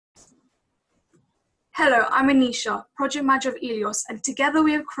Hello, I'm Anisha, Project Manager of Eleos, and together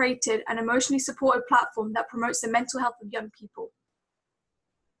we have created an emotionally supported platform that promotes the mental health of young people.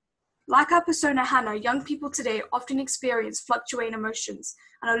 Like our persona Hannah, young people today often experience fluctuating emotions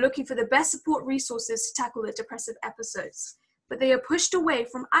and are looking for the best support resources to tackle their depressive episodes. But they are pushed away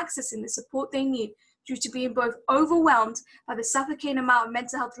from accessing the support they need due to being both overwhelmed by the suffocating amount of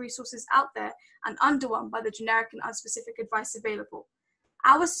mental health resources out there and underwhelmed by the generic and unspecific advice available.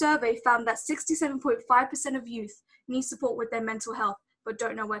 Our survey found that 67.5% of youth need support with their mental health, but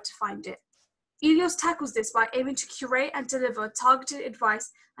don't know where to find it. Eleos tackles this by aiming to curate and deliver targeted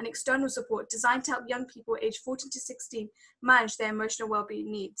advice and external support designed to help young people aged 14 to 16 manage their emotional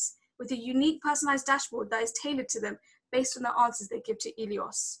well-being needs, with a unique personalized dashboard that is tailored to them based on the answers they give to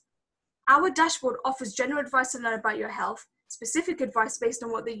Eleos. Our dashboard offers general advice to learn about your health, specific advice based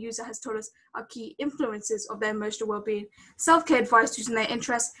on what the user has told us are key influences of their emotional well-being, self-care advice using their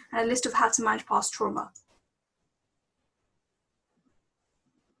interests, and a list of how to manage past trauma.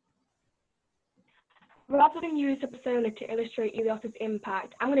 Rather than use a persona to illustrate Eleos'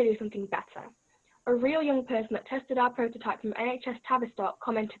 impact, I'm going to do something better. A real young person that tested our prototype from NHS Tavistock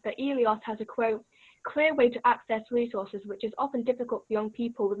commented that Eleos has a, quote, clear way to access resources which is often difficult for young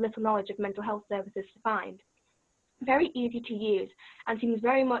people with little knowledge of mental health services to find. Very easy to use and seems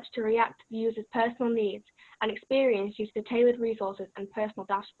very much to react to the user's personal needs and experience due to the tailored resources and personal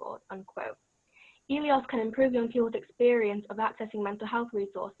dashboard, unquote. Eleos can improve young people's experience of accessing mental health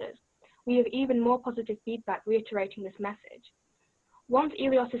resources. We have even more positive feedback reiterating this message. Once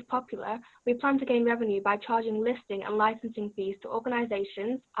Eleos is popular, we plan to gain revenue by charging listing and licensing fees to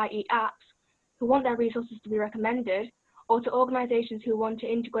organizations, i.e. apps, who want their resources to be recommended, or to organizations who want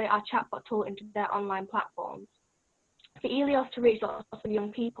to integrate our chatbot tool into their online platforms. For Eleos to reach lots of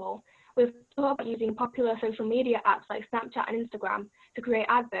young people, we've thought about using popular social media apps like Snapchat and Instagram to create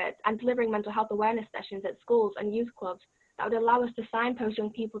adverts and delivering mental health awareness sessions at schools and youth clubs that would allow us to signpost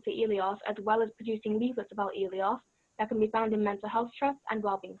young people to Eleos, as well as producing leaflets about Eleos that can be found in mental health trusts and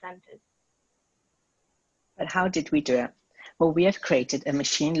wellbeing centres. But how did we do it? Well, we have created a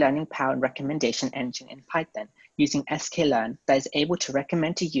machine learning powered recommendation engine in Python using sklearn that is able to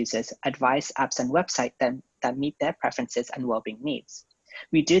recommend to users advice, apps, and websites that meet their preferences and wellbeing needs.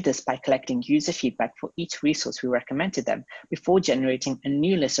 We do this by collecting user feedback for each resource we recommend to them before generating a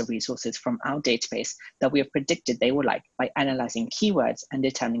new list of resources from our database that we have predicted they will like by analyzing keywords and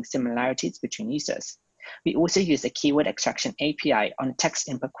determining similarities between users. We also use a keyword extraction API on text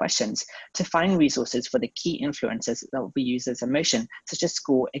input questions to find resources for the key influences that will be users' emotion, such as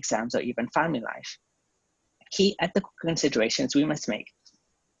school, exams, or even family life. Key ethical considerations we must make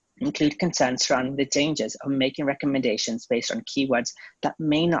include concerns surrounding the dangers of making recommendations based on keywords that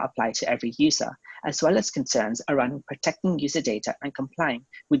may not apply to every user, as well as concerns around protecting user data and complying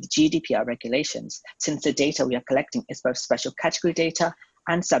with GDPR regulations, since the data we are collecting is both special category data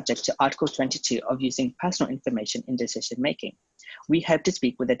and subject to Article 22 of using personal information in decision-making. We hope to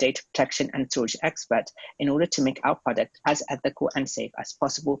speak with a data protection and storage expert in order to make our product as ethical and safe as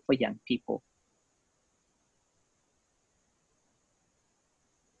possible for young people.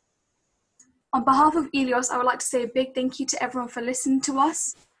 On behalf of Eleos, I would like to say a big thank you to everyone for listening to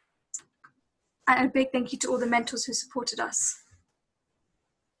us, and a big thank you to all the mentors who supported us.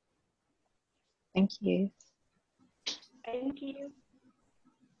 Thank you. Thank you.